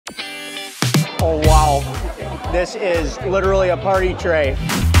Whoa, this is literally a party tray.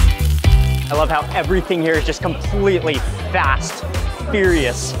 I love how everything here is just completely fast,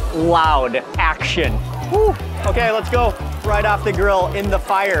 furious, loud, action. Woo. Okay, let's go. Right off the grill in the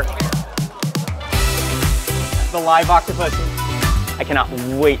fire. The live octopus. I cannot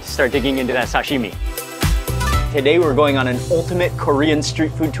wait to start digging into that sashimi. Today we're going on an ultimate Korean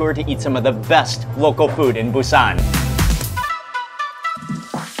street food tour to eat some of the best local food in Busan.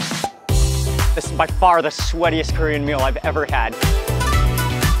 This is by far the sweatiest Korean meal I've ever had.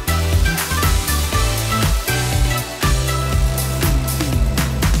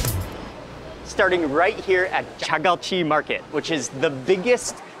 Starting right here at Jagalchi Market, which is the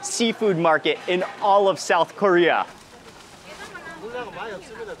biggest seafood market in all of South Korea.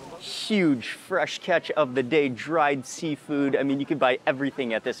 Huge fresh catch of the day, dried seafood. I mean, you could buy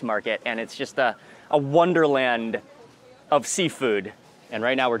everything at this market, and it's just a wonderland of seafood. And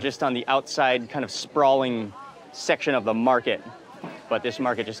right now we're just on the outside, kind of sprawling section of the market. But this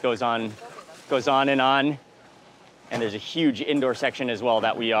market just goes on and on. And there's a huge indoor section as well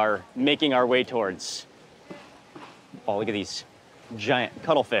that we are making our way towards. Oh, look at these giant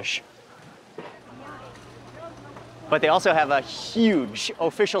cuttlefish. But they also have a huge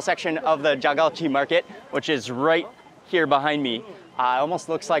official section of the Jagalchi Market, which is right here behind me. Almost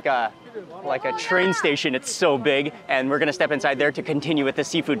looks like a train station. It's so big. And we're gonna step inside there to continue with the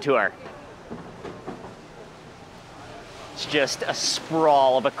seafood tour. It's just a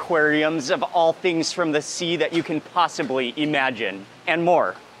sprawl of aquariums of all things from the sea that you can possibly imagine, and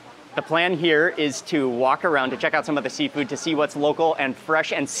more. The plan here is to walk around to check out some of the seafood to see what's local and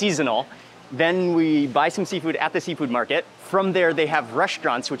fresh and seasonal. Then we buy some seafood at the seafood market. From there, they have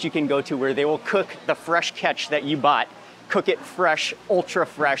restaurants which you can go to where they will cook the fresh catch that you bought, cook it fresh, ultra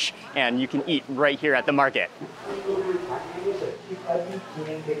fresh, and you can eat right here at the market.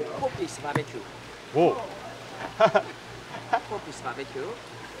 Whoa.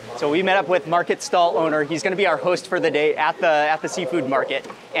 So we met up with market stall owner. He's going to be our host for the day at the seafood market.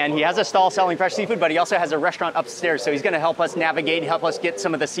 And he has a stall selling fresh seafood, but he also has a restaurant upstairs. So he's going to help us navigate, help us get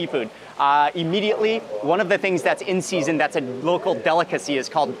some of the seafood. Immediately, one of the things that's in season that's a local delicacy is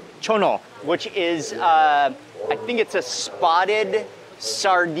called chono, which is, I think it's a spotted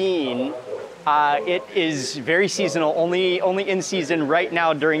sardine. It is very seasonal, only in season right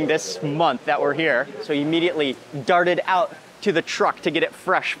now during this month that we're here. So he immediately darted out to the truck to get it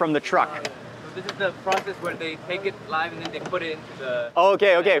fresh from the truck. So this is the process where they take it live and then they put it into the...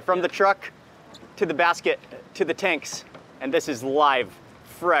 Okay, from the truck to the basket to the tanks. And this is live,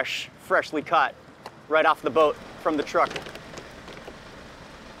 fresh, freshly caught, right off the boat from the truck.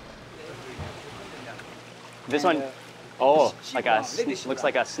 This one, oh, looks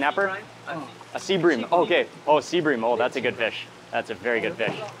like a snapper? A sea bream, okay. Oh, sea bream, oh, that's a good fish. That's a very good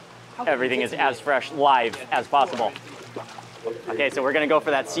fish. Everything is as fresh, live as possible. Okay, so we're gonna go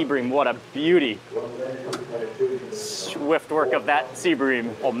for that sea bream. What a beauty. Swift work of that sea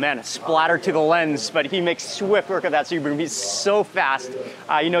bream. Oh man, a splatter to the lens, but he makes swift work of that sea bream. He's so fast.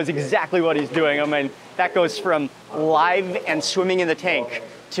 He knows exactly what he's doing. I mean, that goes from live and swimming in the tank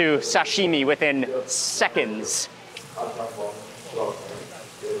to sashimi within seconds.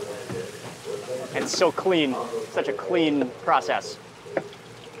 And so clean, such a clean process.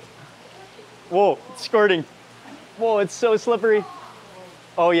 Whoa, it's squirting. Whoa, it's so slippery.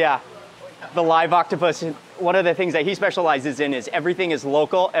 Oh yeah, the live octopus. One of the things that he specializes in is everything is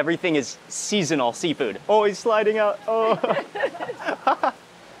local, everything is seasonal seafood. Oh, he's sliding out, oh.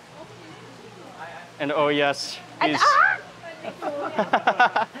 And oh yes, he's...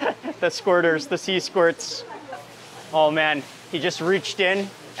 the squirters, the sea squirts. Oh man, he just reached in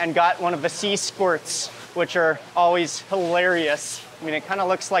and got one of the sea squirts, which are always hilarious. I mean, it kind of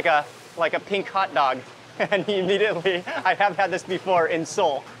looks like a pink hot dog. And he immediately, I have had this before in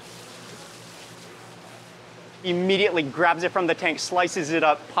Seoul, immediately grabs it from the tank, slices it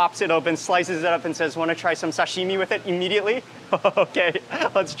up, pops it open, slices it up and says, want to try some sashimi with it immediately? Okay,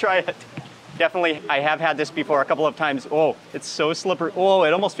 let's try it. Definitely, I have had this before a couple of times. Oh, it's so slippery. Oh,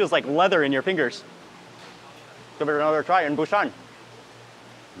 it almost feels like leather in your fingers. Give it another try in Busan.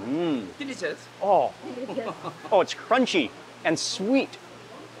 Mmm. Delicious. Oh. Oh, it's crunchy and sweet.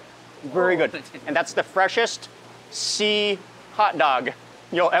 Very good. And that's the freshest sea hot dog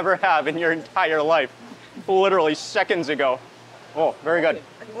you'll ever have in your entire life. Literally seconds ago. Oh, very good.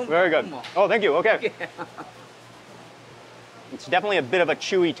 Very good. Oh, thank you. Okay. It's definitely a bit of a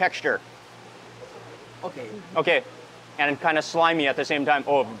chewy texture. Okay. Okay. And kind of slimy at the same time.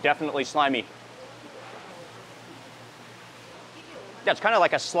 Oh, definitely slimy. Yeah, it's kind of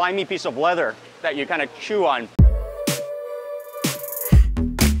like a slimy piece of leather that you kind of chew on.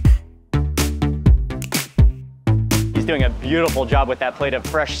 doing a beautiful job with that plate of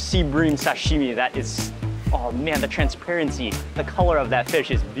fresh sea bream sashimi. That is, oh man, the transparency, the color of that fish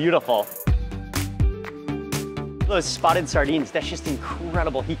is beautiful. Those spotted sardines, that's just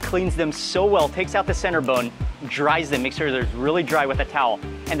incredible. He cleans them so well, takes out the center bone, dries them, makes sure they're really dry with a towel,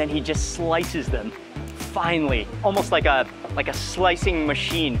 and then he just slices them finely, almost like a slicing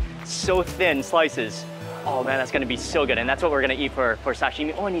machine, so thin slices. Oh man, that's gonna be so good, and that's what we're gonna eat for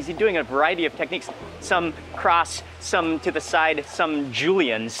sashimi. Oh, and he's doing a variety of techniques, some cross, some to the side, some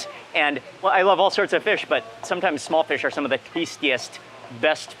juliennes. And well, I love all sorts of fish, but sometimes small fish are some of the tastiest,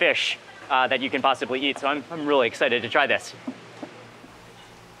 best fish that you can possibly eat. So I'm really excited to try this.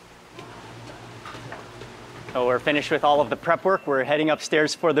 So we're finished with all of the prep work. We're heading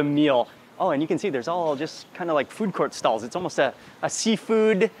upstairs for the meal. Oh, and you can see there's all just kind of like food court stalls. It's almost a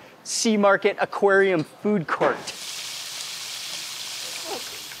seafood, sea market, aquarium food court.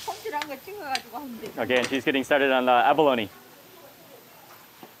 Okay, and she's getting started on the abalone.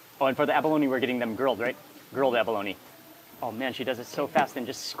 Oh, and for the abalone, we're getting them grilled, right? Grilled abalone. Oh man, she does it so fast and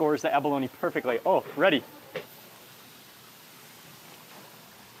just scores the abalone perfectly. Oh, ready.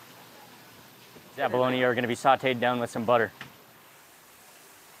 The abalone are gonna be sauteed down with some butter.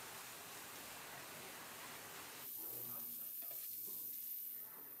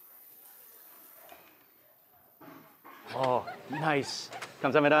 Oh, nice.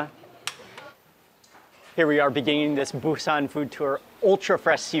 감사합니다. Here we are beginning this Busan food tour, ultra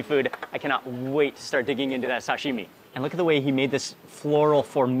fresh seafood. I cannot wait to start digging into that sashimi. And look at the way he made this floral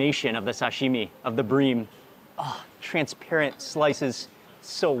formation of the sashimi, of the bream. Oh, transparent slices,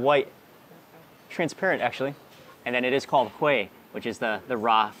 so white. Transparent, actually. And then it is called hui, which is the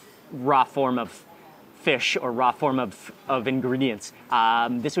raw form of fish or raw form of ingredients.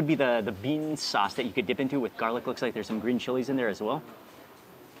 This would be the bean sauce that you could dip into with garlic. Looks like there's some green chilies in there as well.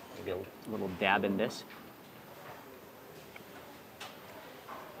 Maybe a little dab in this.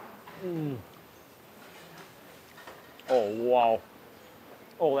 Mm. Oh, wow.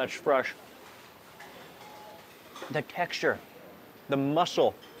 Oh, that's fresh. The texture, the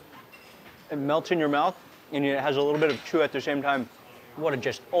muscle, it melts in your mouth and it has a little bit of chew at the same time. What a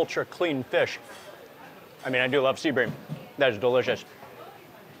just ultra clean fish. I mean, I do love sea bream. That is delicious.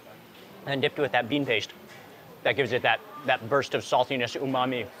 And dipped with that bean paste. That gives it that burst of saltiness,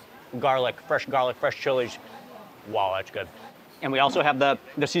 umami, garlic, fresh chilies. Wow, that's good. And we also have the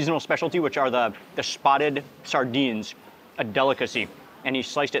seasonal specialty, which are the spotted sardines, a delicacy. And he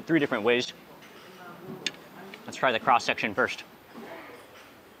sliced it 3 different ways. Let's try the cross section first.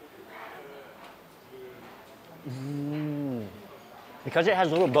 Because it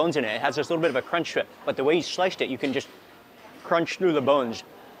has little bones in it, it has this little bit of a crunch to it. But the way he sliced it, you can just crunch through the bones,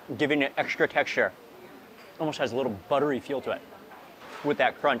 giving it extra texture. Almost has a little buttery feel to it with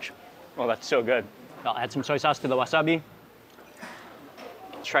that crunch. Oh, that's so good. I'll add some soy sauce to the wasabi.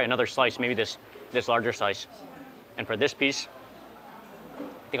 Let's try another slice, maybe this larger slice. And for this piece,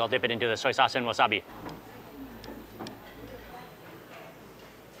 I think I'll dip it into the soy sauce and wasabi.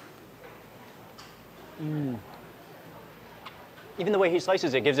 Even the way he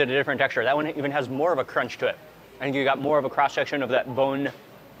slices it gives it a different texture. That one even has more of a crunch to it. I think you got more of a cross-section of that bone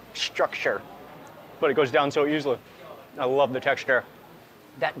structure, but it goes down so easily. I love the texture.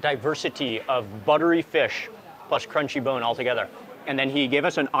 That diversity of buttery fish plus crunchy bone all together. And then he gave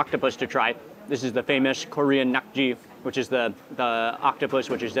us an octopus to try. This is the famous Korean nakji, which is the octopus,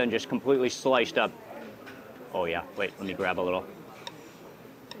 which is then just completely sliced up. Oh yeah, wait, let me grab a little.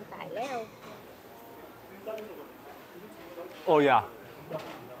 Oh yeah.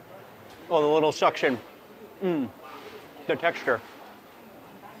 Oh, the little suction. The texture.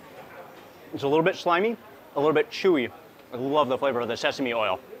 It's a little bit slimy, a little bit chewy. I love the flavor of the sesame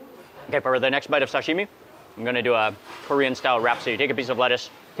oil. Okay, for the next bite of sashimi, I'm gonna do a Korean style wrap. So you take a piece of lettuce,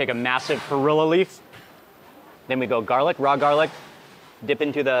 take a massive perilla leaf, then we go garlic, raw garlic, dip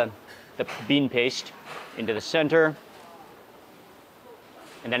into the bean paste into the center,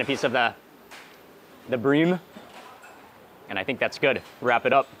 and then a piece of the bream. And I think that's good. Wrap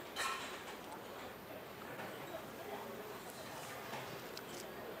it up.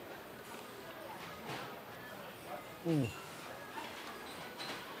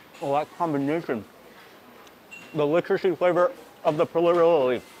 Oh, that combination. The citrusy flavor of the perilla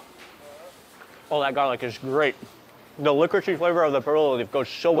leaf. Oh, that garlic is great. The licorice flavor of the perilla leaf goes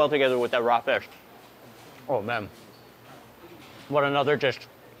so well together with that raw fish. Oh man. What another just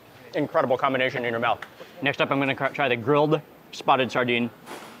incredible combination in your mouth. Next up, I'm gonna try the grilled spotted sardine,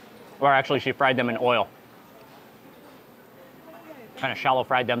 or actually she fried them in oil. Kind of shallow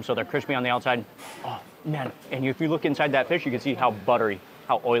fried them so they're crispy on the outside. Oh man, and if you look inside that fish, you can see how buttery,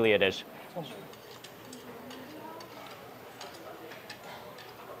 how oily it is.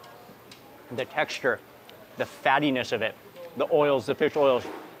 The texture, the fattiness of it, the oils, the fish oils.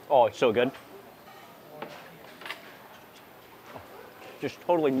 Oh, it's so good. Just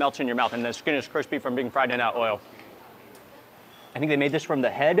totally melts in your mouth, and the skin is crispy from being fried in that oil. I think they made this from the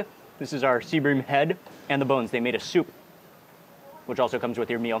head. This is our sea bream head and the bones. They made a soup, which also comes with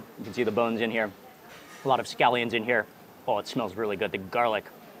your meal. You can see the bones in here. A lot of scallions in here. Oh, it smells really good. The garlic.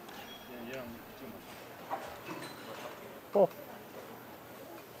 Oh.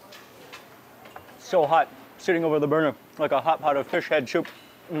 So hot, sitting over the burner like a hot pot of fish head soup.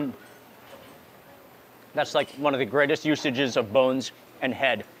 That's like one of the greatest usages of bones and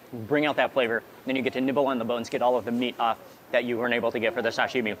head. Bring out that flavor, then you get to nibble on the bones, get all of the meat off that you weren't able to get for the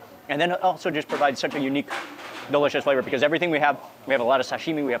sashimi. And then it also just provides such a unique, delicious flavor because everything we have a lot of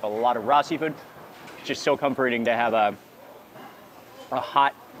sashimi, we have a lot of raw seafood. It's just so comforting to have a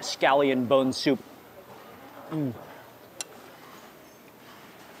hot scallion bone soup.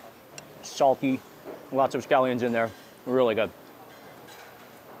 Salty, lots of scallions in there, really good.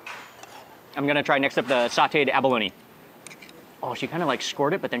 I'm gonna try next up the sauteed abalone. Oh, she kind of like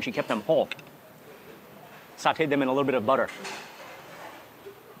scored it, but then she kept them whole. Sauteed them in a little bit of butter.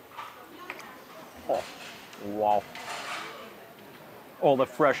 Oh, wow. Oh, the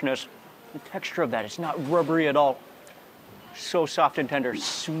freshness. The texture of that, it's not rubbery at all. So soft and tender,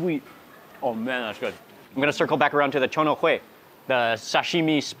 sweet. Oh man, that's good. I'm gonna circle back around to the chono hui, the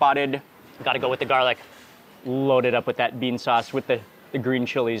sashimi spotted. Gotta go with the garlic. Loaded up with that bean sauce, with the green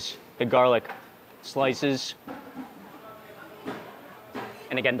chilies, the garlic slices.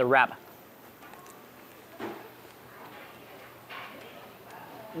 And again, the wrap.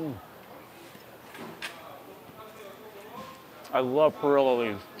 I love perilla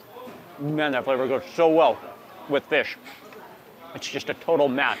leaves. Man, that flavor goes so well with fish. It's just a total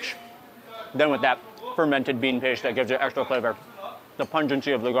match. Then with that fermented bean paste that gives it extra flavor. The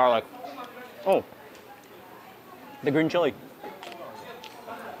pungency of the garlic. Oh, the green chili.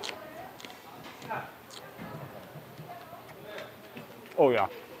 Oh yeah.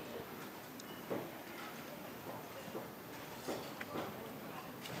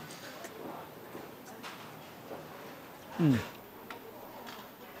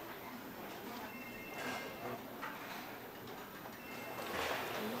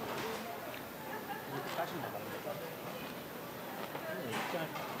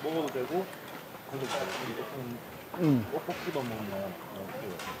 먹어도 되고 꼭꼭 씹어 먹으면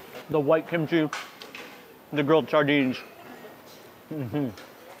The white kimchi, the grilled sardines.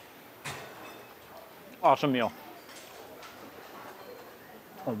 Awesome meal.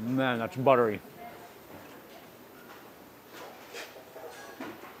 Oh man, that's buttery.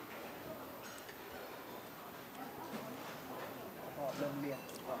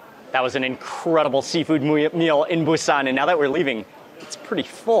 That was an incredible seafood meal in Busan, and now that we're leaving, it's pretty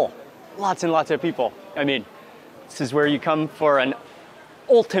full. Lots and lots of people. I mean, this is where you come for an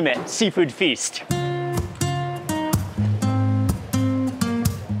ultimate seafood feast.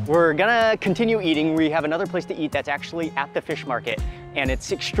 We're gonna continue eating. We have another place to eat that's actually at the fish market, and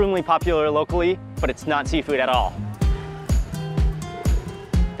it's extremely popular locally, but it's not seafood at all.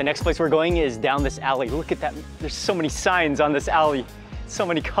 The next place we're going is down this alley. Look at that, there's so many signs on this alley, so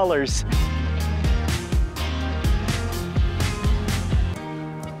many colors.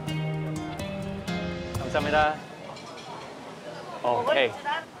 감사합니다. Okay.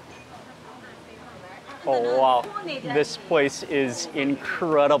 Oh wow, this place is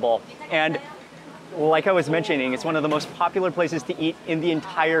incredible. And like I was mentioning, it's one of the most popular places to eat in the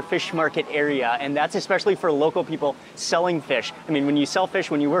entire fish market area. And that's especially for local people selling fish. I mean, when you sell fish,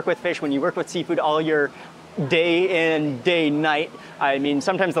 when you work with fish, when you work with seafood all your day in, day night, I mean,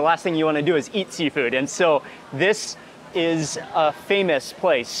 sometimes the last thing you want to do is eat seafood. And so this is a famous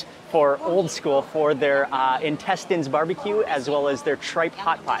place for Old School for their intestines barbecue as well as their tripe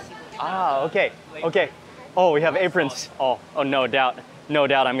hot pot. Ah, okay, okay. Oh, we have aprons. Oh, no doubt. No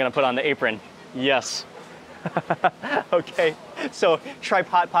doubt I'm gonna put on the apron. Yes. Okay, so tripe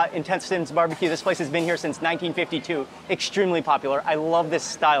hot pot, intestines barbecue. This place has been here since 1952. Extremely popular. I love this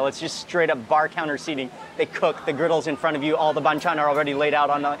style. It's just straight up bar counter seating. They cook, the griddle's in front of you. All the banchan are already laid out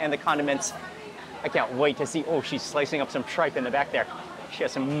on and the condiments. I can't wait to see. Oh, she's slicing up some tripe in the back there. She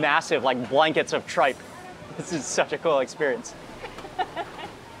has some massive like blankets of tripe. This is such a cool experience.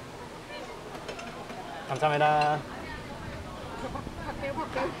 감사합니다.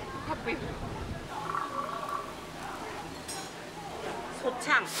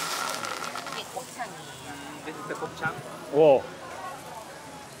 소창. 이게 곱창이에요. This is the gobchang. Whoa.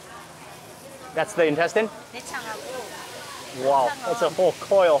 That's the intestine? 내창하고. Wow, that's a whole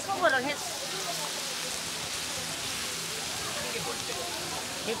coil. 초벌을 했.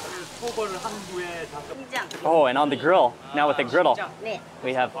 소거를 한 후에 다 심장. Oh, and on the grill, now with the griddle, 네.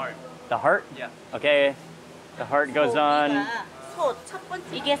 we have heart. the heart. Yeah. Okay, the heart goes on. 소첫 번째.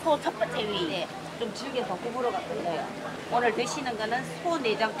 이게 소 첫 번째 위. 네. 좀 질겨서 호불호가 걸려요. 오늘 드시는 거는 소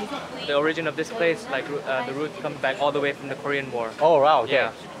내장 부속 부위. The origin of this place, like the roots come back all the way from the Korean War. Oh wow. Okay.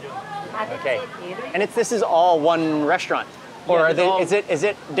 Yeah. Okay. And this is all one restaurant, or Yeah, are it's they, all- is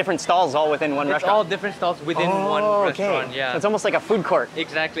it different stalls all within one It's all restaurant? different stalls within one Oh, restaurant. okay. Yeah. So it's almost like a food court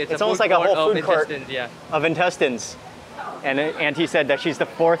Exactly. It's a almost food like a whole court food of court. intestines, Yeah. of intestines. And Auntie said that she's the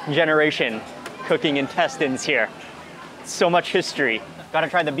 4th generation cooking intestines here. So much history. Gotta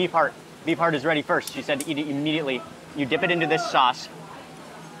try the beef heart. Beef heart is ready first. She said to eat it immediately. You dip it into this sauce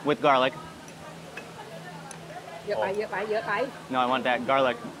with garlic. No, I want that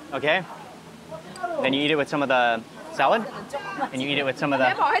garlic. Okay. Then you eat it with some of the salad. And you eat it with some of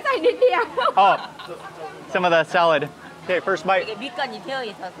the some of the salad. Okay, first bite. 이게 밑간이 되어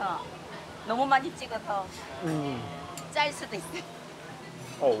있어서 너무 많이 찍어서 짤 수도 있어요.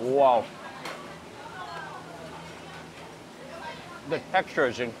 Oh wow. The texture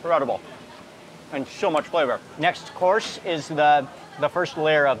is incredible. And so much flavor. Next course is the first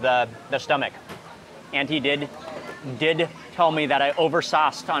layer of the stomach. Auntie did tell me that I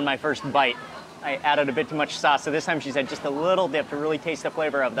over-sauced on my first bite. I added a bit too much sauce, so this time she said just a little dip to really taste the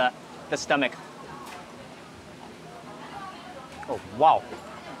flavor of the stomach. Oh, wow.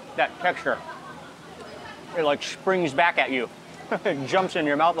 That texture. It like springs back at you. It jumps in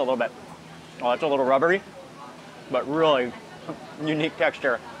your mouth a little bit. Oh, it's a little rubbery, but really unique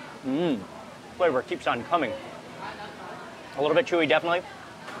texture. Flavor keeps on coming. A little bit chewy, definitely,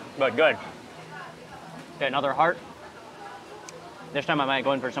 but good. Okay, another heart. This time I might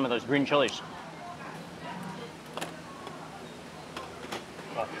go in for some of those green chilies.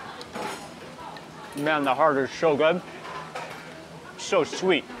 Oh. Man, the heart is so good. So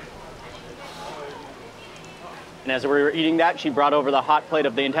sweet. And as we were eating that, she brought over the hot plate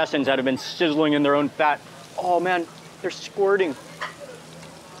of the intestines that have been sizzling in their own fat. Oh man, they're squirting.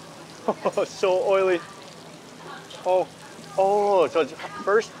 Oh, so oily. Oh, so it's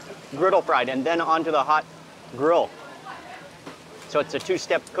first griddle fried and then onto the hot grill. So it's a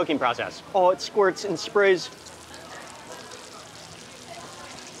 2-step cooking process. Oh, it squirts and sprays.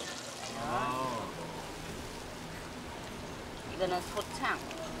 이거는 소창.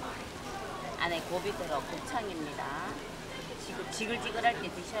 안에 고비 들어 곱창입니다. 지글지글할 때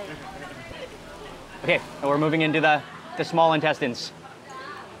드셔야 돼요. Okay, and we're moving into the small intestines.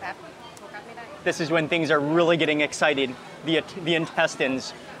 This is when things are really getting excited. The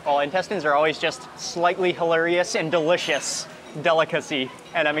intestines. Oh, intestines are always just slightly hilarious and delicious delicacy.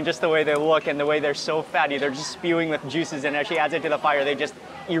 And I mean, just the way they look and the way they're so fatty, they're just spewing with juices. And as she adds it to the fire, they just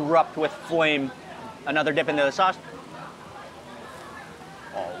erupt with flame. Another dip into the sauce.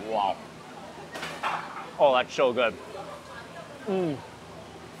 Oh, wow. Oh, that's so good.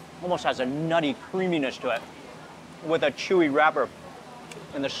 Almost has a nutty creaminess to it with a chewy wrapper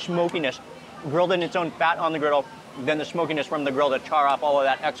and the smokiness grilled in its own fat on the griddle, then the smokiness from the grill to char off all of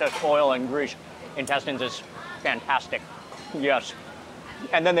that excess oil and grease. Intestines is fantastic. Yes.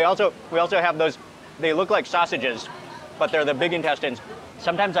 And then we also have those, they look like sausages, but they're the big intestines.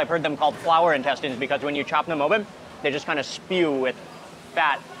 Sometimes I've heard them called flower intestines because when you chop them open, they just kind of spew with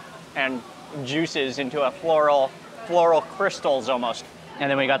fat and juices into a floral crystals almost. And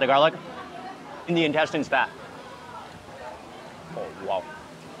then we got the garlic in the intestines fat. Oh, wow.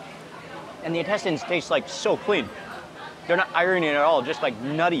 And the intestines taste like so clean. They're not irony at all, just like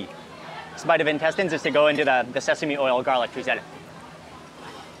nutty. This bite of intestines is to go into the sesame oil garlic, she said.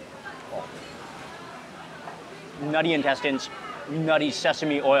 Oh. Nutty intestines, nutty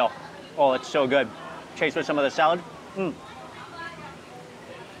sesame oil. Oh, it's so good. Chase with some of the salad. And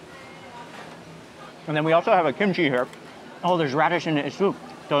then we also have a kimchi here. Oh, there's radish in it too.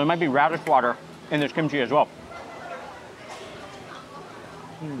 So there might be radish water in this kimchi as well.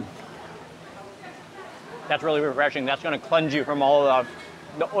 That's really refreshing. That's going to cleanse you from all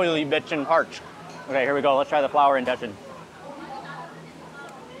the oily bits and parts. Okay, here we go. Let's try the flower intestine.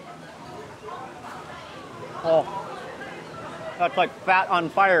 Oh, that's like fat on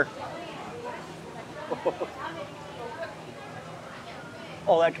fire.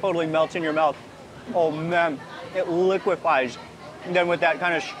 Oh, that totally melts in your mouth. Oh man, it liquefies. And then with that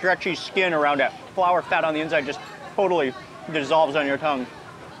kind of stretchy skin around it, flour fat on the inside just totally dissolves on your tongue.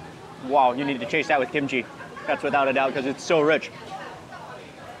 Wow, you need to chase that with kimchi. That's without a doubt because it's so rich.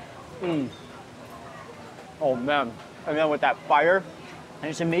 Oh man, and then with that fire, and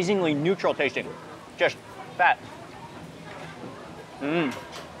it's amazingly neutral tasting. Just fat.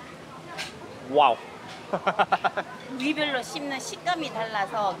 Wow. 부위별로 씹는 식감이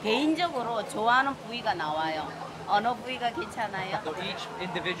달라서 개인적으로 좋아하는 부위가 나와요. 어느 부위가 괜찮아요? So each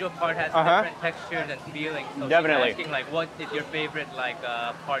individual part has Uh-huh. different textures and feelings. So Definitely. she's asking like, what is your favorite like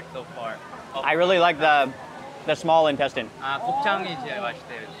part so far? I really like the small intestine. 아, 곱창이 제일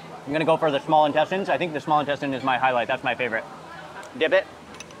맛있대요. I'm gonna go for the small intestines. I think the small intestine is my highlight. That's my favorite. Dip it.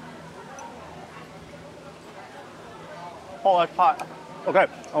 Oh, that's hot. Okay,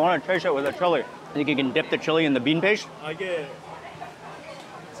 I want to taste it with the chili. I think you can dip the chili in the bean paste. 아 이게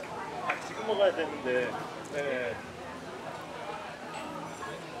지금 먹어야 되는데. 네.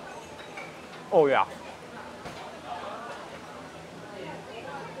 Oh yeah.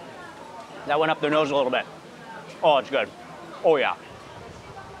 That went up the nose a little bit. Oh, it's good. Oh yeah.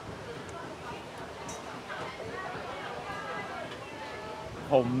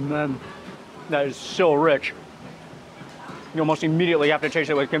 Oh man, that is so rich. You almost immediately have to taste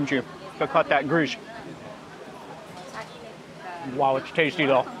it with kimchi to cut that grease. Wow, it's tasty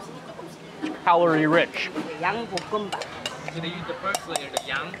though. Calorie rich. 양볶음밥. So they use the first layer, the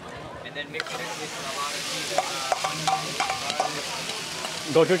yang, and then mix it with a lot of cheese,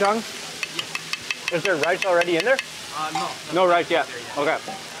 onions, Gochujang? Is there rice already in there? No rice yet. Okay.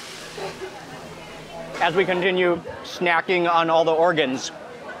 As we continue snacking on all the organs,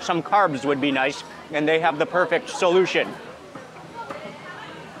 some carbs would be nice, and they have the perfect solution.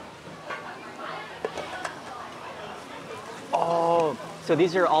 Oh, so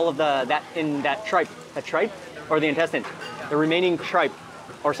these are all of that tripe, or the intestines, the remaining tripe,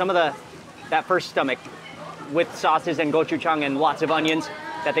 or some of that first stomach, with sauces and gochujang and lots of onions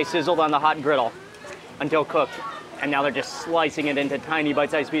that they sizzled on the hot griddle until cooked, and now they're just slicing it into tiny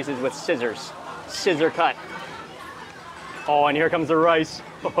bite-sized pieces with scissors, scissor cut. Oh, and here comes the rice.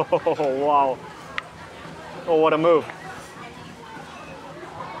 Oh, wow. Oh, what a move.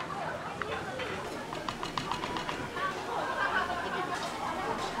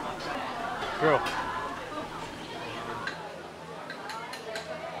 True.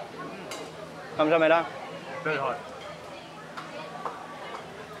 감사합니다. Very hot.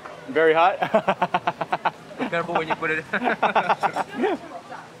 Very hot? Be careful when you put it.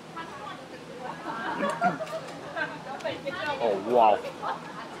 Oh, wow.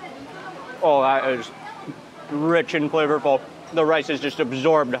 Oh, that is rich and flavorful. The rice has just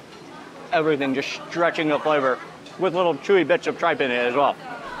absorbed everything, just stretching the flavor with little chewy bits of tripe in it as well.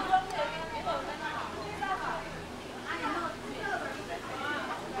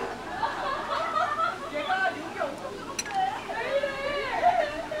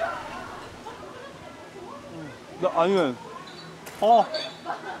 The onion. Oh,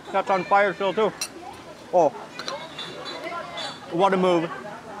 that's on fire still too. Oh, what a move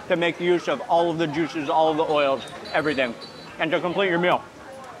to make use of all of the juices, all of the oils, everything, and to complete your meal.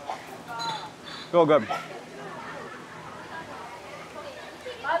 So good.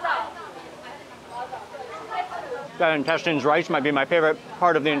 That intestines rice might be my favorite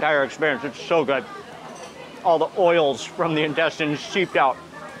part of the entire experience. It's so good. All the oils from the intestines seeped out,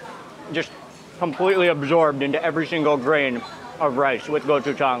 just completely absorbed into every single grain of rice with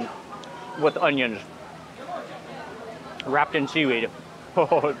gochujang, with onions, wrapped in seaweed.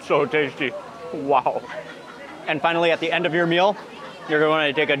 Oh, it's so tasty. Wow. And finally, at the end of your meal, you're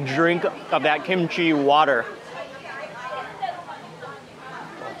going to take a drink of that kimchi water.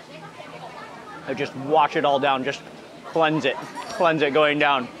 And just wash it all down, just cleanse it going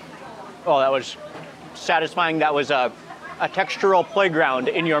down. Oh, that was satisfying. That was a textural playground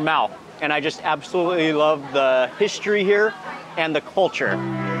in your mouth. And I just absolutely love the history here and the culture.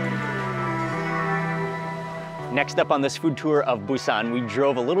 Next up on this food tour of Busan, we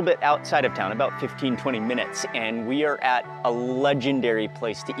drove a little bit outside of town, about 15-20 minutes, and we are at a legendary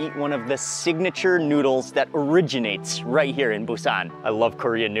place to eat one of the signature noodles that originates right here in Busan. I love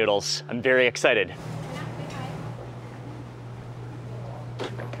Korean noodles. I'm very excited.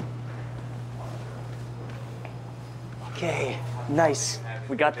 Okay, nice.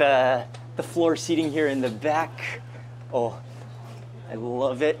 We got the floor seating here in the back. Oh, I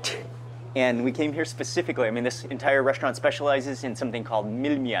love it. And we came here specifically. I mean, this entire restaurant specializes in something called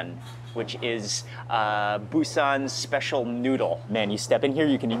milmyeon, which is Busan's special noodle. Man, you step in here,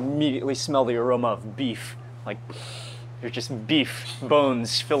 you can immediately smell the aroma of beef. Like, there's just beef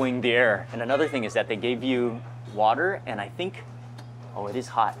bones filling the air. And another thing is that they gave you water, and I think, oh, it is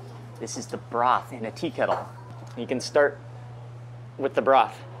hot. This is the broth in a tea kettle. You can start with the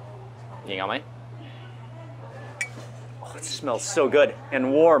broth. You got me? Oh, it smells so good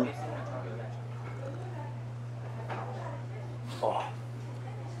and warm. Oh,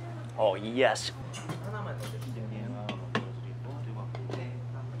 oh yes.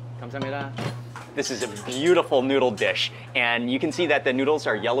 감사합니다. This is a beautiful noodle dish, and you can see that the noodles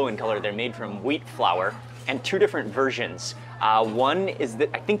are yellow in color. They're made from wheat flour, and two different versions. One is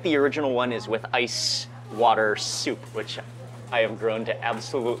I think the original one is with ice water soup, which I have grown to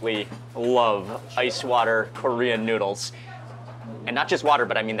absolutely love. Ice water Korean noodles. And not just water,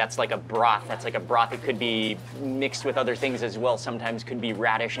 but I mean, that's like a broth. That's like a broth. It could be mixed with other things as well. Sometimes could be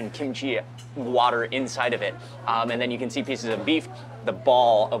radish and kimchi water inside of it. And then you can see pieces of beef, the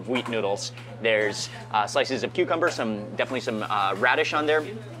ball of wheat noodles. There's slices of cucumber, definitely some radish on there,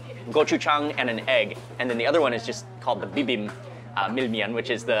 gochujang, and an egg. And then the other one is just called the bibim milmian, which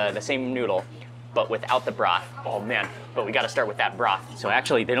is the same noodle, but without the broth. Oh man, but we gotta start with that broth. So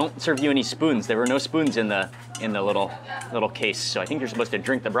actually, they don't serve you any spoons. There were no spoons in the little case, so I think you're supposed to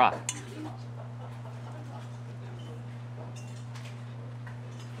drink the broth.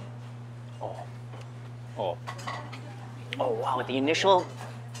 Oh wow, the initial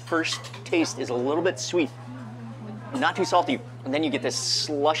first taste is a little bit sweet, not too salty, and then you get this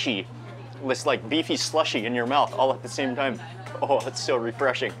slushy, this like beefy slushy in your mouth all at the same time. Oh, it's so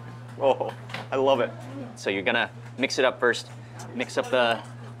refreshing. Oh, I love it. So you're gonna mix it up first. Mix up the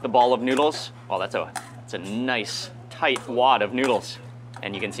ball of noodles. Oh, that's a nice tight wad of noodles.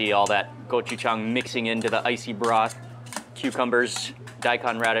 And you can see all that gochujang mixing into the icy broth, cucumbers,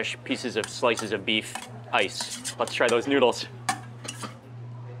 daikon radish, slices of beef, ice. Let's try those noodles.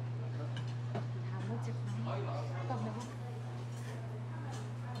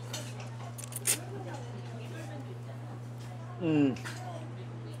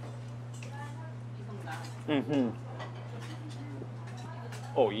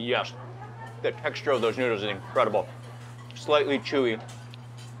 Oh yes, the texture of those noodles is incredible. Slightly chewy,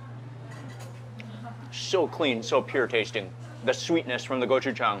 so clean, so pure tasting. The sweetness from the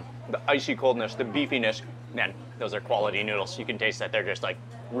gochujang, the icy coldness, the beefiness, man, those are quality noodles. You can taste that they're just like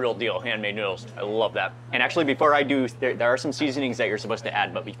real deal handmade noodles. I love that. And actually before I do, there are some seasonings that you're supposed to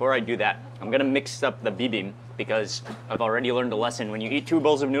add, but before I do that, I'm gonna mix up the bibim because I've already learned a lesson. When you eat 2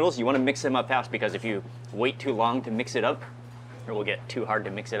 bowls of noodles, you wanna mix them up fast because if you wait too long to mix it up, it will get too hard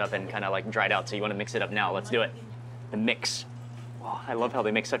to mix it up and kind of like dried out. So you wanna mix it up now. Let's do it. The mix. Oh, I love how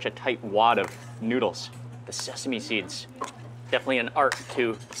they make such a tight wad of noodles. The sesame seeds. Definitely an art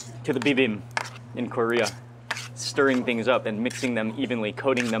to the bibim in Korea. Stirring things up and mixing them evenly,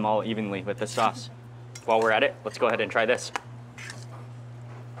 coating them all evenly with the sauce. While we're at it, let's go ahead and try this.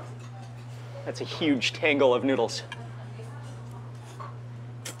 That's a huge tangle of noodles.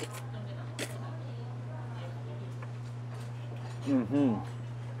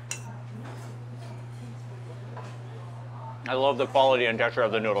 I love the quality and texture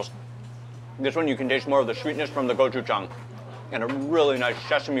of the noodles. This one you can taste more of the sweetness from the gochujang and a really nice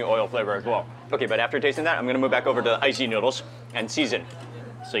sesame oil flavor as well. Okay, but after tasting that, I'm gonna move back over to the icy noodles and season.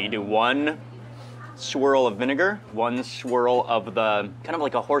 So you do 1 swirl of vinegar, 1 swirl of the, kind of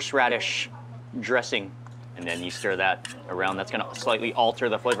like a horseradish dressing, and then you stir that around. That's gonna slightly alter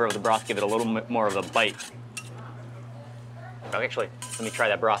the flavor of the broth, give it a little bit more of a bite. Oh, actually, let me try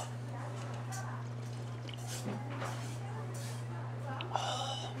that broth.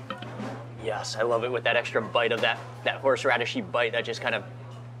 Yes, I love it with that extra bite of that horseradishy bite that just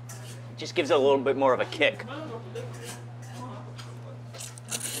gives it a little bit more of a kick.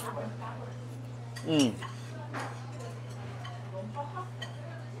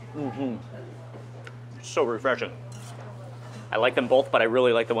 So refreshing. I like them both, but I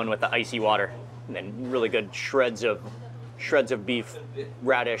really like the one with the icy water. And then really good shreds of beef,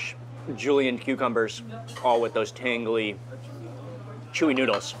 radish, julienne cucumbers, all with those tangly, chewy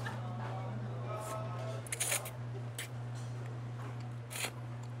noodles.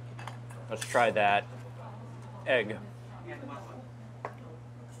 Let's try that egg.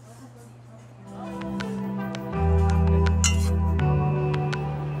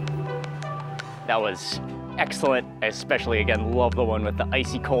 That was excellent. I especially, again, love the one with the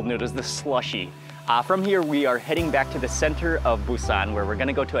icy cold noodles, the slushy. From here, we are heading back to the center of Busan, where we're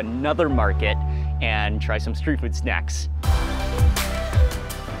gonna go to another market and try some street food snacks.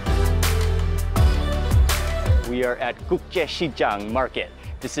 We are at Jagalchi Market.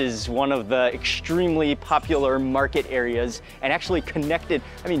 This is one of the extremely popular market areas and actually connected.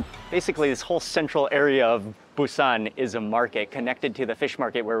 I mean, basically this whole central area of Busan is a market connected to the fish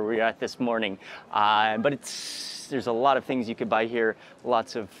market where we were at this morning. But there's a lot of things you could buy here,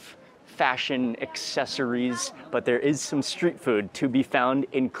 lots of fashion accessories, but there is some street food to be found,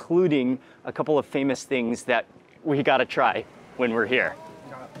 including a couple of famous things that we gotta try when we're here.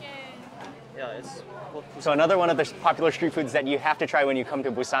 Yeah, it's So another one of the popular street foods that you have to try when you come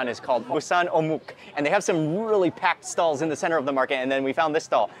to Busan is called Busan Omuk. And they have some really packed stalls in the center of the market. And then we found this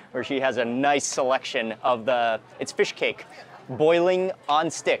stall where she has a nice selection of it's fish cake, boiling on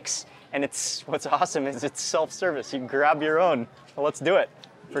sticks. And what's awesome is it's self-service. You grab your own. Well, let's do it.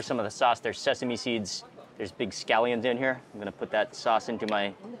 For some of the sauce, there's sesame seeds. There's big scallions in here. I'm gonna put that sauce into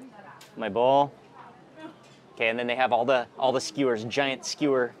my bowl. Okay, and then they have all the skewers, giant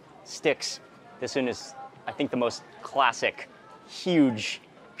skewer sticks. This one is, I think, the most classic, huge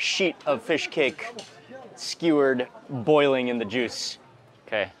sheet of fish cake, skewered, boiling in the juice.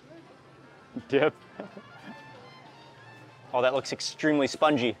 Okay, dip. Oh, that looks extremely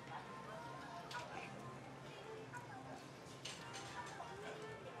spongy.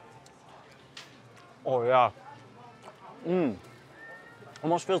 Oh yeah.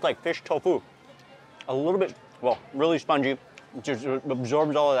 Almost feels like fish tofu. A little bit, well, really spongy. It just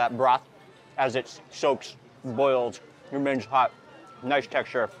absorbs all of that broth as it soaks, boils, remains hot. Nice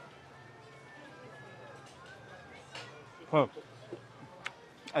texture. Huh.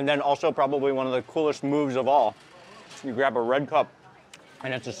 And then also probably one of the coolest moves of all. You grab a red cup,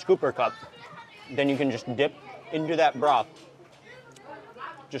 and it's a scooper cup. Then you can just dip into that broth.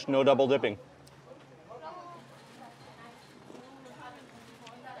 Just no double dipping.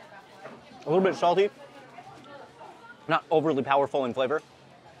 A little bit salty, not overly powerful in flavor.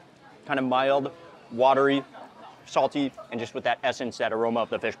 Kind of mild, watery, salty, and just with that essence, that aroma of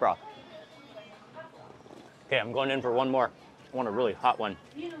the fish broth. Okay, I'm going in for one more. I want a really hot one.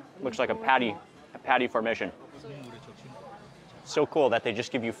 Looks like a patty formation. So cool that they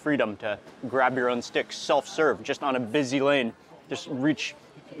just give you freedom to grab your own sticks, self-serve, just on a busy lane. Just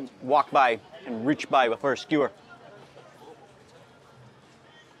walk by and reach by for a skewer.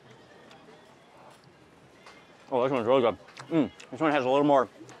 Oh, this one's really good. This one has a little more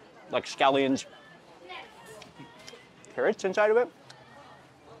like scallions, carrots inside of it,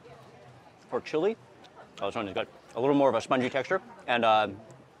 or chili. Oh, this one is good. A little more of a spongy texture and a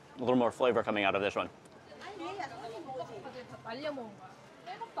little more flavor coming out of this one.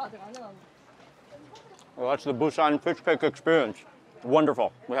 Well, that's the Busan fish cake experience.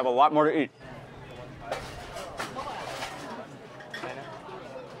 Wonderful. We have a lot more to eat.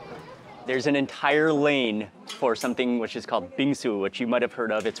 There's an entire lane for something which is called bingsu, which you might have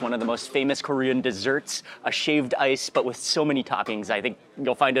heard of. It's one of the most famous Korean desserts, a shaved ice, but with so many toppings. I think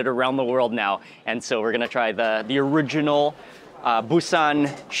you'll find it around the world now. And so we're gonna try the original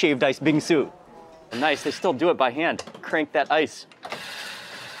Busan shaved ice bingsu. Nice, they still do it by hand. Crank that ice.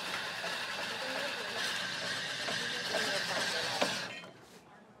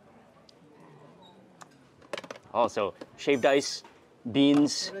 Oh, so shaved ice,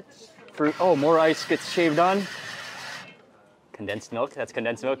 beans, fruit. Oh, more ice gets shaved on. Condensed milk, that's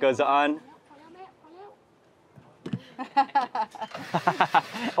condensed milk goes on.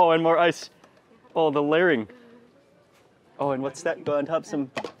 Oh, and more ice. Oh, the layering. Oh, and what's that? Go on top, some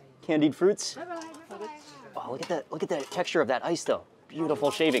candied fruits. Oh, look at the texture of that ice though.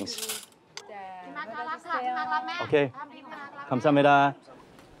 Beautiful shavings. Okay. 감사합니다.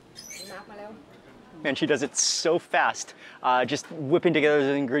 And she does it so fast, just whipping together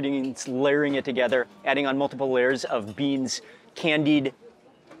the ingredients, layering it together, adding on multiple layers of beans, canned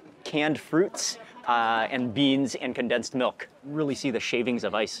fruits, and beans and condensed milk. Really see the shavings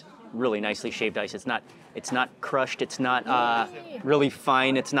of ice, really nicely shaved ice. It's not crushed, it's not really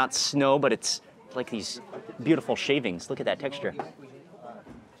fine, it's not snow, but it's like these beautiful shavings. Look at that texture.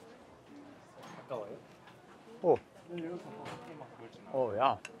 Oh, oh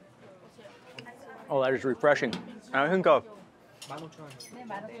yeah. Oh, that is refreshing. And I think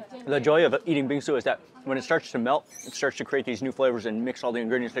the joy of eating bingsu is that when it starts to melt, it starts to create these new flavors and mix all the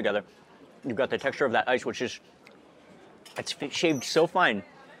ingredients together. You've got the texture of that ice, which is, it's shaved so fine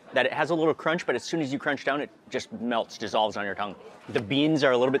that it has a little crunch, but as soon as you crunch down, it just melts, dissolves on your tongue. The beans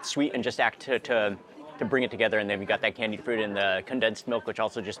are a little bit sweet and just act to bring it together, and then you've got that candied fruit and the condensed milk, which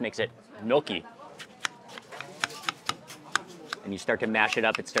also just makes it milky. And you start to mash it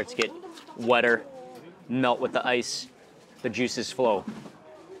up, it starts to get wetter, melt with the ice, the juices flow.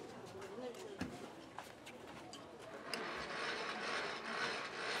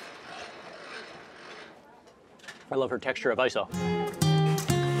 I love her texture of ice though.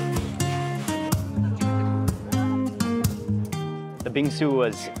 The bingsu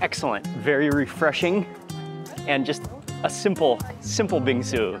was excellent, very refreshing, and just a simple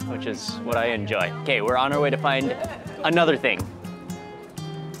bingsu, which is what I enjoy. Okay, we're on our way to find another thing.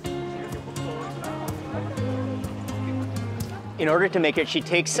 In order to make it, she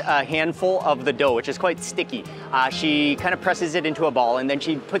takes a handful of the dough, which is quite sticky. She kind of presses it into a ball, and then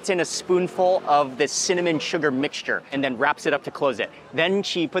she puts in a spoonful of this cinnamon sugar mixture, and then wraps it up to close it. Then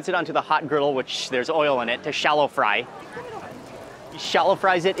she puts it onto the hot griddle, which there's oil in it, to shallow fry. Shallow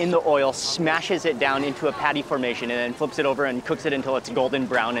fries it in the oil, smashes it down into a patty formation, and then flips it over and cooks it until it's golden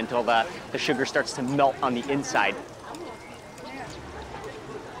brown, until the sugar starts to melt on the inside.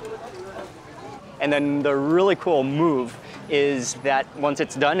 And then the really cool move is that once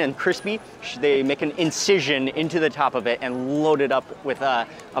it's done and crispy, they make an incision into the top of it and load it up with a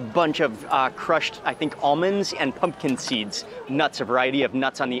bunch of crushed, I think, almonds and pumpkin seeds, nuts, a variety of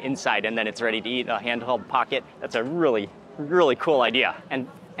nuts on the inside, and then it's ready to eat, a handheld pocket. That's a really cool idea. And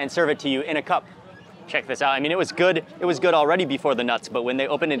serve it to you in a cup. Check this out. I mean, it was good already before the nuts, but when they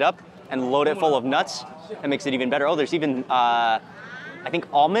open it up and load it full of nuts, that makes it even better. Oh, there's even, I think,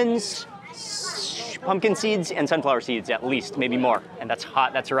 almonds, pumpkin seeds, and sunflower seeds at least, maybe more. And that's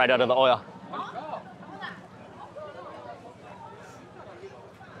hot, that's right out of the oil.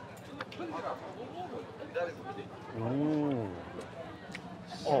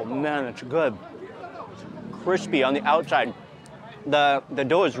 Oh man, it's good. Crispy on the outside. The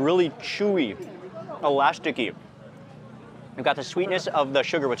dough is really chewy, elasticy. You've got the sweetness of the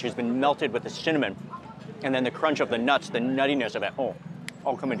sugar, which has been melted with the cinnamon, and then the crunch of the nuts, the nuttiness of it. Oh,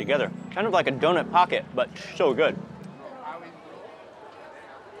 all coming together. Kind of like a donut pocket, but so good.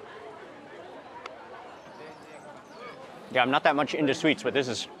 Yeah, I'm not that much into sweets, but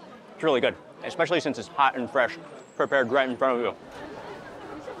it's really good, especially since it's hot and fresh, prepared right in front of you.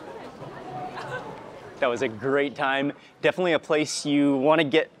 That was a great time. Definitely a place you want to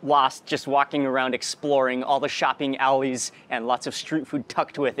get lost just walking around, exploring all the shopping alleys and lots of street food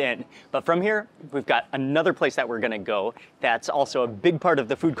tucked within. But from here, we've got another place that we're going to go that's also a big part of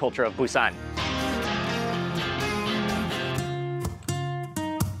the food culture of Busan.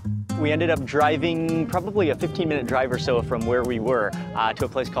 We ended up driving probably a 15-minute drive or so from where we were to a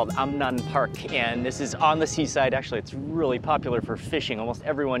place called Amnan Park. And this is on the seaside. Actually, it's really popular for fishing. Almost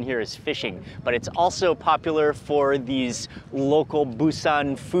everyone here is fishing. But it's also popular for these local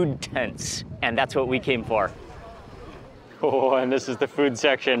Busan food tents. And that's what we came for. Oh, and this is the food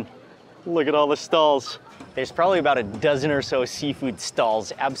section. Look at all the stalls. There's probably about a dozen or so seafood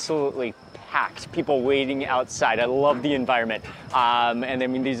stalls, absolutely packed, people waiting outside. I love the environment. And I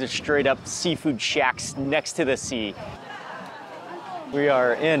mean, these are straight up seafood shacks next to the sea. We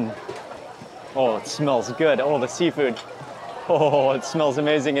are in. Oh, it smells good. Oh, the seafood. Oh, it smells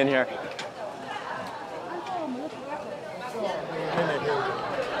amazing in here.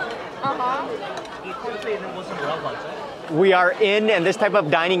 We are in, and this type of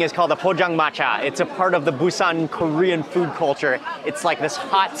dining is called a pojangmacha. It's a part of the Busan Korean food culture. It's like this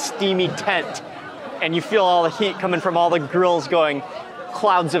hot, steamy tent, and you feel all the heat coming from all the grills going,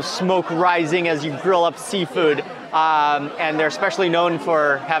 clouds of smoke rising as you grill up seafood. And they're especially known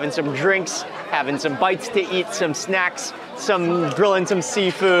for having some drinks, having some bites to eat, some snacks, some grilling some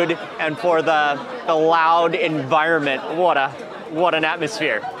seafood, and for the loud environment. What an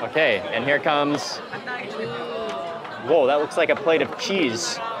atmosphere. Okay, and here comes. Whoa, that looks like a plate of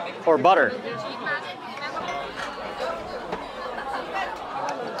cheese or butter.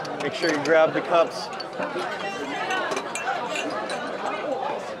 Make sure you grab the cups.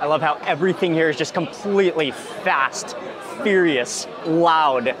 I love how everything here is just completely fast, furious,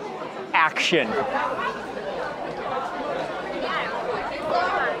 loud action.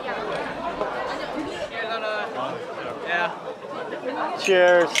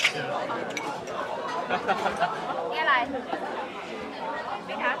 Cheers.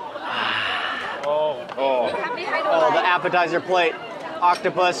 Oh, the appetizer plate,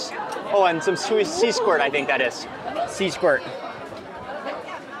 octopus. Oh, and some sea squirt, I think that is. Sea squirt.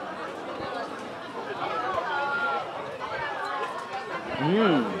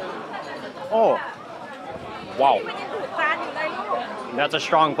 Oh, wow. That's a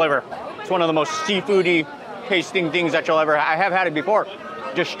strong flavor. It's one of the most seafoody tasting things that you'll ever have. I have had it before,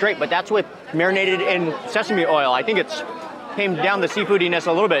 just straight, but that's with marinated in sesame oil. I think it's tamed down the seafoodiness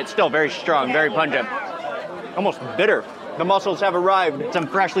a little bit. It's still very strong, very pungent. Almost bitter. The mussels have arrived. Some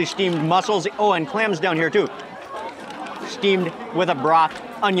freshly steamed mussels. Oh, and clams down here too. Steamed with a broth.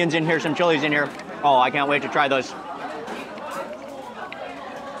 Onions in here, some chilies in here. Oh, I can't wait to try those.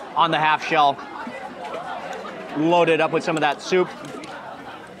 On the half shell. Loaded up with some of that soup.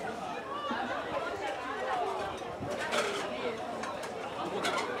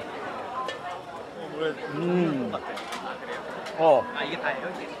 Oh,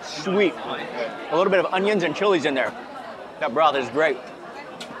 sweet. A little bit of onions and chilies in there. That broth is great.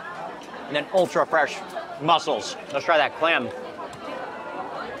 And then ultra fresh mussels. Let's try that clam.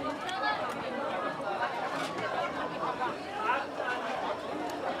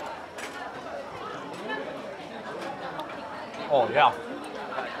 Oh yeah.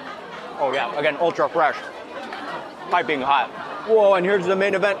 Oh yeah, again, ultra fresh. Piping hot. Whoa, and here's the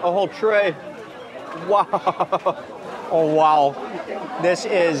main event, a whole tray. Wow. Oh wow. This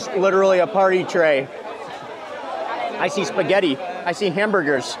is literally a party tray. I see spaghetti, I see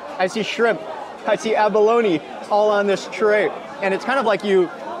hamburgers, I see shrimp, I see abalone all on this tray. And it's kind of like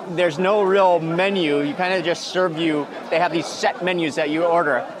there's no real menu. You kind of just serve you, they have these set menus that you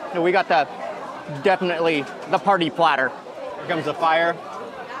order. So we got definitely the party platter. Here comes the fire.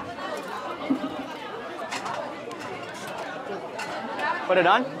 Put it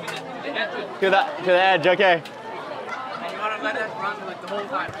on? To the edge, okay. And you want to let it run like the whole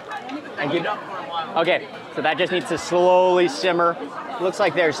time. And heat up for a while. Okay, so that just needs to slowly simmer. Looks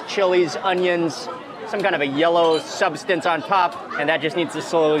like there's chilies, onions, some kind of a yellow substance on top, and that just needs to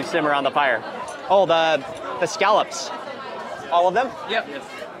slowly simmer on the fire. Oh, the scallops. All of them? Yep.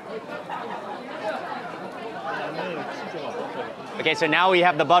 Okay, so now we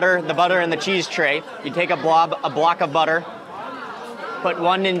have the butter and the cheese tray. You take a block of butter, put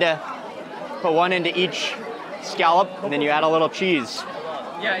one into each scallop, and then you add a little cheese.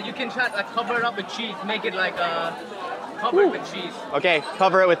 Yeah, you can try like cover it up with cheese, make it like covered with cheese. Okay,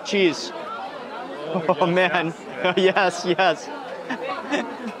 cover it with cheese. Oh man, yes, yes.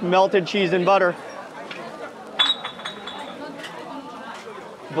 Melted cheese and butter.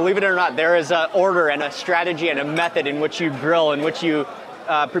 Believe it or not, there is an order and a strategy and a method in which you grill, in which you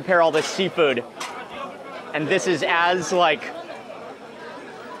prepare all this seafood. And this is as like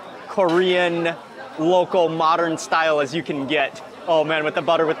Korean, local, modern style as you can get. Oh man, with the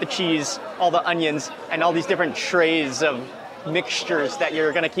butter, with the cheese, all the onions, and all these different trays of mixtures that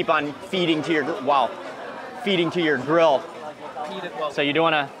you're gonna keep on feeding to your grill. Heat it well. So you do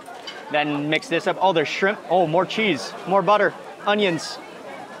wanna then mix this up. Oh, there's shrimp. Oh, more cheese, more butter, onions.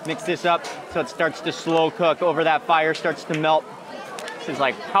 Mix this up so it starts to slow cook over that fire, starts to melt. This is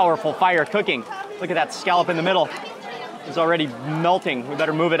like powerful fire cooking. Look at that scallop in the middle. It's already melting. We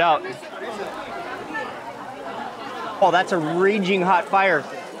better move it out. Oh, that's a raging hot fire.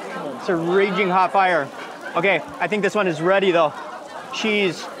 It's a raging hot fire. Okay, I think this one is ready though.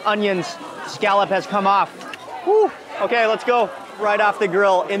 Cheese, onions, scallop has come off. Woo! Okay, let's go. Right off the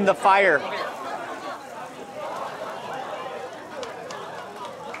grill in the fire.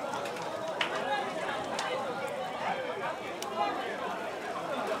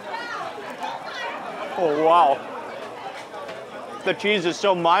 Oh wow. The cheese is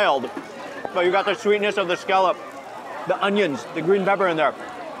so mild, but you got the sweetness of the scallop, the onions, the green pepper in there,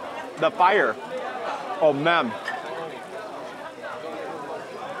 the fire. Oh man.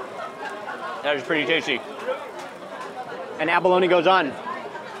 That is pretty tasty. And abalone goes on.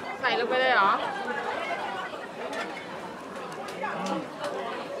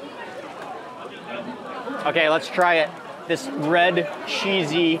 Okay, let's try it. This red,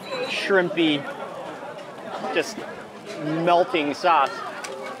 cheesy, shrimpy, just melting sauce.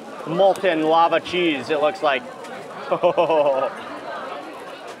 Molten lava cheese, it looks like. Oh.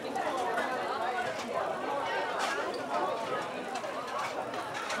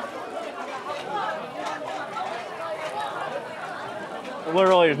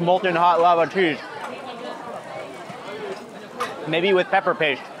 Literally, it's molten hot lava cheese. Maybe with pepper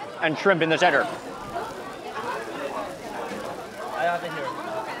paste and shrimp in the center.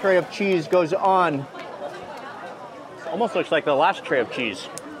 Tray of cheese goes on. Almost looks like the last tray of cheese.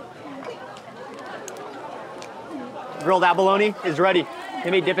 Grilled abalone is ready.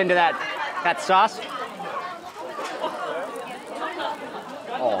 Let me dip into that sauce.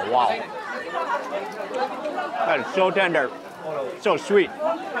 Oh, wow. That is so tender, so sweet.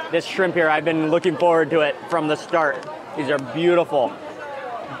 This shrimp here, I've been looking forward to it from the start. These are beautiful,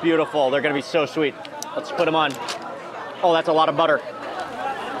 beautiful. They're gonna be so sweet. Let's put them on. Oh, that's a lot of butter.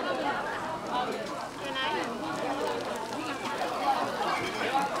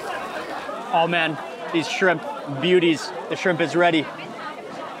 Oh man, these shrimp beauties. The shrimp is ready.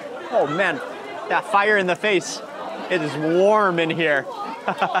 Oh man, that fire in the face. It is warm in here.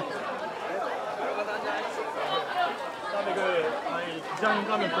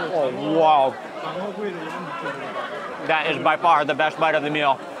 Oh wow. That is by far the best bite of the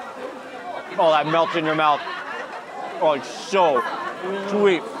meal. Oh, that melts in your mouth. Oh, it's so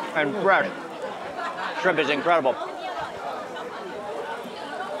sweet and fresh. Shrimp is incredible.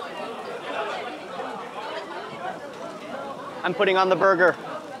 I'm putting on the burger.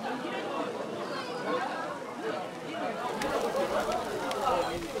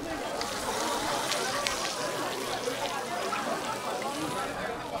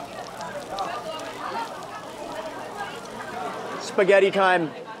 Spaghetti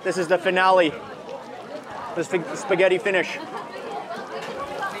time. This is the finale. The spaghetti finish.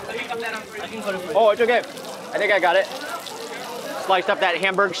 Oh, it's okay. I think I got it. Sliced up that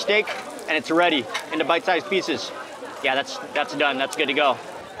hamburger steak, and it's ready into bite-sized pieces. Yeah, that's done. That's good to go.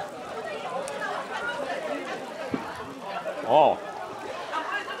 Oh,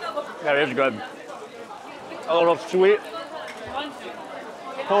 that is good. A little sweet,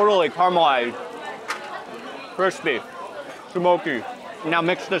 totally caramelized, crispy, smoky. Now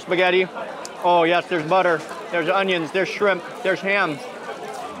mix the spaghetti. Oh yes, there's butter, there's onions, there's shrimp, there's ham.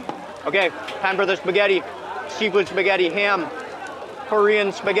 Okay, time for the spaghetti. Seafood spaghetti, ham,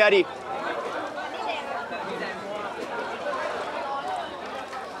 Korean spaghetti.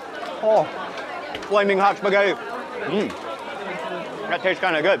 Oh, flaming hot spaghetti. That tastes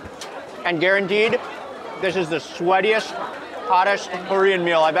kind of good. And guaranteed, this is the sweatiest, hottest Korean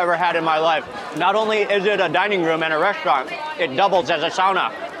meal I've ever had in my life. Not only is it a dining room and a restaurant, it doubles as a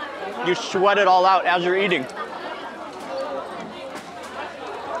sauna. You sweat it all out as you're eating.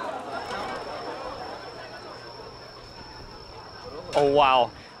 Oh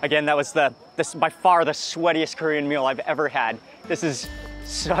wow. Again, that was this by far the sweatiest Korean meal I've ever had. This is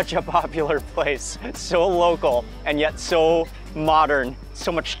such a popular place, so local and yet so modern, so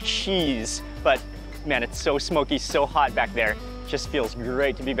much cheese, but man, it's so smoky, so hot back there. Just feels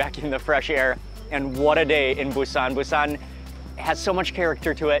great to be back in the fresh air. And what a day in Busan. Busan has so much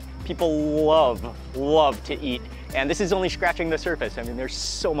character to it. People love to eat. And this is only scratching the surface. I mean, there's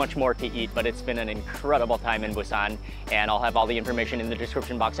so much more to eat, but it's been an incredible time in Busan. And I'll have all the information in the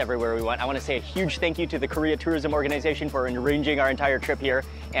description box everywhere we went. I want to say a huge thank you to the Korea Tourism Organization for arranging our entire trip here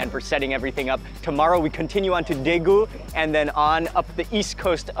and for setting everything up. Tomorrow we continue on to Daegu and then on up the east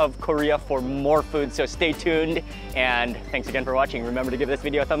coast of Korea for more food. So stay tuned. And thanks again for watching. Remember to give this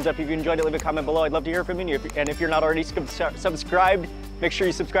video a thumbs up if you enjoyed it. Leave a comment below. I'd love to hear from you. And if you're not already subscribed, make sure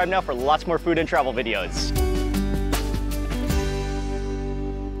you subscribe now for lots more food and travel videos.